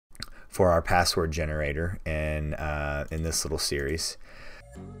for our password generator in this little series.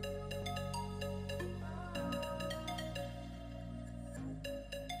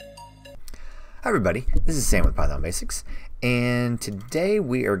 Hi everybody, this is Sam with Python Basics, and today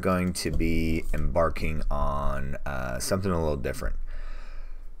we are going to be embarking on something a little different.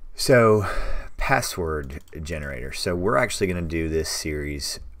 So, password generator. So we're actually going to do this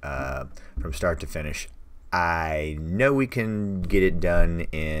series from start to finish. I know we can get it done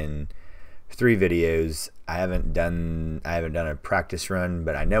in 3 videos. I haven't done a practice run,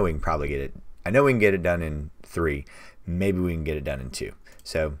 but I know we can probably get it. I know we can get it done in 3. Maybe we can get it done in 2.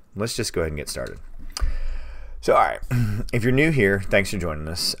 So let's just go ahead and get started. So all right, if you're new here, thanks for joining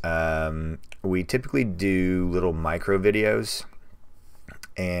us. We typically do little micro videos,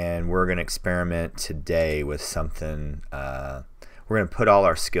 and we're going to experiment today with something. We're going to put all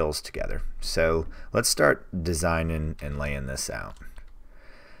our skills together. So let's start designing and laying this out.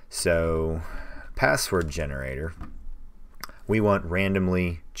 So password generator, we want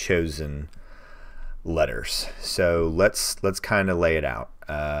randomly chosen letters. So let's kind of lay it out.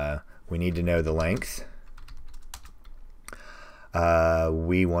 We need to know the length.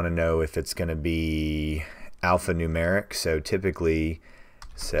 We want to know if it's going to be alphanumeric. So typically,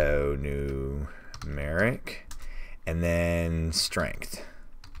 numeric, and then strength.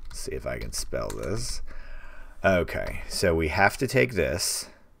 Let's see if I can spell this. Okay, so we have to take this.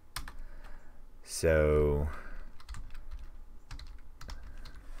 So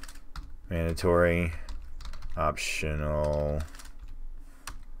mandatory, optional.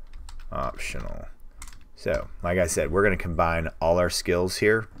 So like I said, we're going to combine all our skills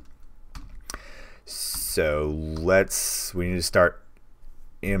here. So we need to start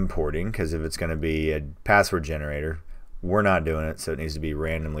importing, because if it's going to be a password generator, we're not doing it, so it needs to be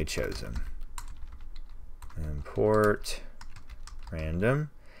randomly chosen. Import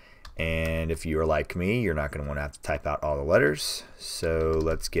random. And if you are like me, you're not going to want to have to type out all the letters. So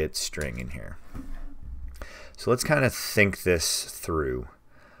let's get string in here. So let's kind of think this through.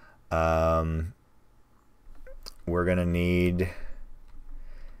 We're going to need,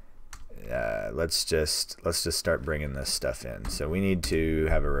 let's just start bringing this stuff in. So we need to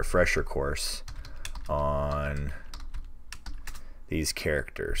have a refresher course on these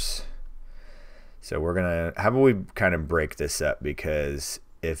characters. So we're going to, how about we kind of break this up, because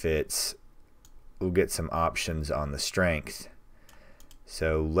if it's, we'll get some options on the strength.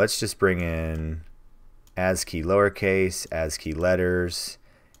 So let's just bring in ASCII lowercase, ASCII letters,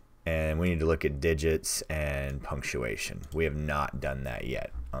 and we need to look at digits and punctuation. We have not done that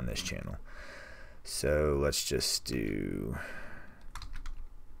yet on this channel. So let's just do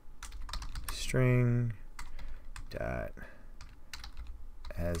string dot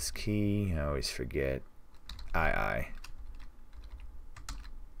ASCII, I always forget, II,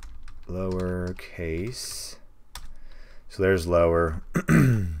 lowercase. So there's lower.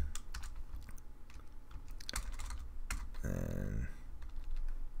 And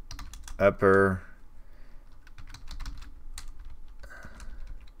upper,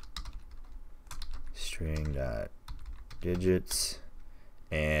 string dot digits,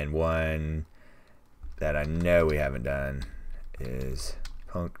 and one that I know we haven't done is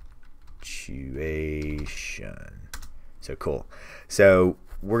punctuation. So cool. So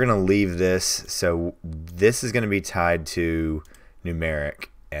we're going to leave this. So this is going to be tied to numeric,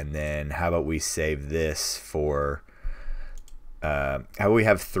 and then how about we save this for how about we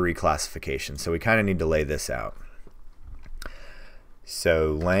have 3 classifications. So we kind of need to lay this out.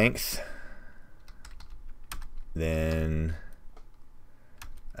 So length, then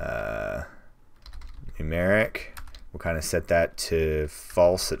numeric, we'll kind of set that to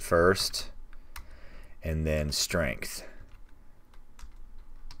false at first, and then strength.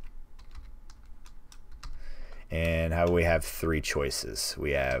 And how we have 3 choices.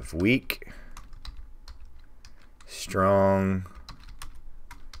 We have weak, strong,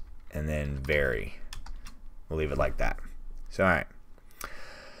 and then very. We'll leave it like that. So all right.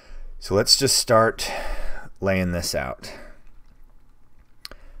 So let's just start laying this out.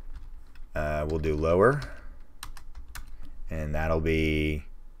 We'll do lower, and that'll be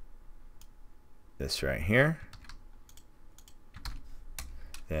this right here.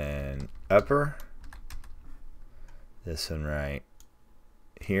 Then upper, this one right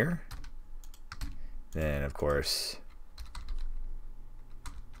here. Then of course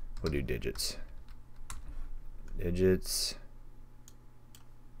we'll do digits.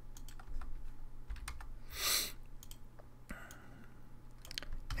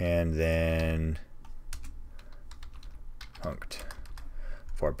 And then punct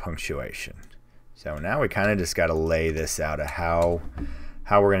for punctuation. So now we kind of just got to lay this out of how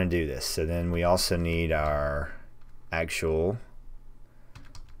how we're going to do this. So then we also need our actual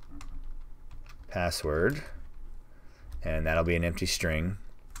password, and that'll be an empty string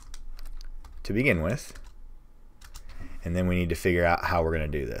to begin with. And then we need to figure out how we're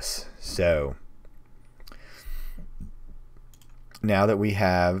going to do this. So now that we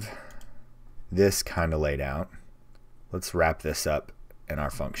have this kind of laid out, let's wrap this up in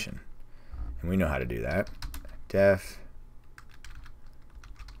our function. And we know how to do that. Def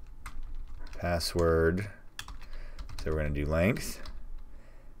password. So we're going to do length.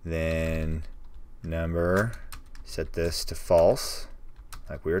 Then number, set this to false,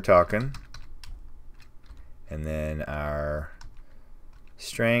 like we were talking. And then our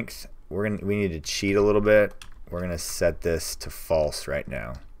strength, we need to cheat a little bit. We're going to set this to false right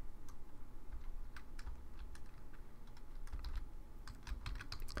now.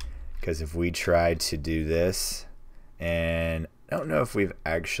 Because if we try to do this, and I don't know if we've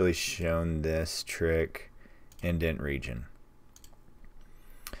actually shown this trick indent region.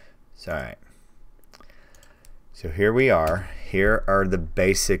 So, alright. So here we are. Here are the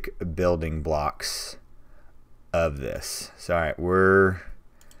basic building blocks of this. So alright, we're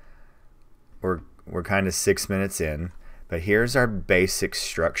kind of 6 minutes in, but here's our basic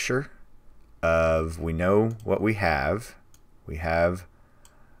structure of, we know what we have. We have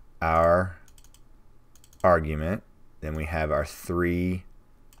our argument, then we have our 3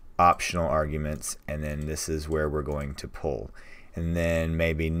 optional arguments, and then this is where we're going to pull. And then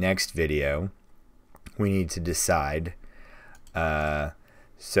maybe next video we need to decide so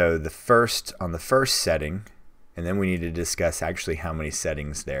on the first setting, and then we need to discuss actually how many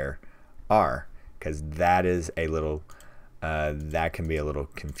settings there are, because that is a little that can be a little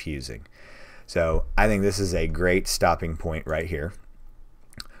confusing. So I think this is a great stopping point right here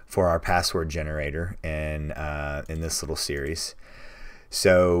for our password generator in this little series.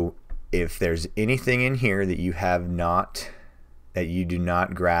 So if there's anything in here that you do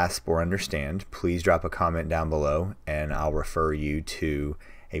not grasp or understand, please drop a comment down below and I'll refer you to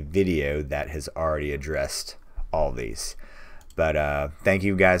a video that has already addressed all these. But thank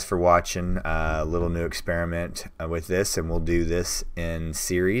you guys for watching a little new experiment with this, and we'll do this in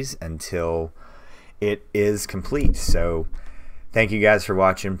series until it is complete. So thank you guys for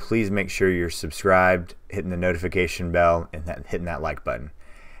watching. Please make sure you're subscribed, hitting the notification bell, and hitting that like button.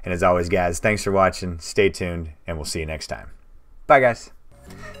 And as always, guys, thanks for watching. Stay tuned, and we'll see you next time. Bye, guys.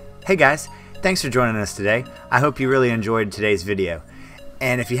 Hey, guys. Thanks for joining us today. I hope you really enjoyed today's video.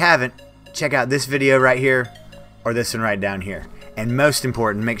 And if you haven't, check out this video right here or this one right down here. And most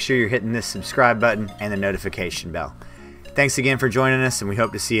important, make sure you're hitting this subscribe button and the notification bell. Thanks again for joining us, and we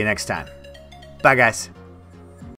hope to see you next time. Bye, guys.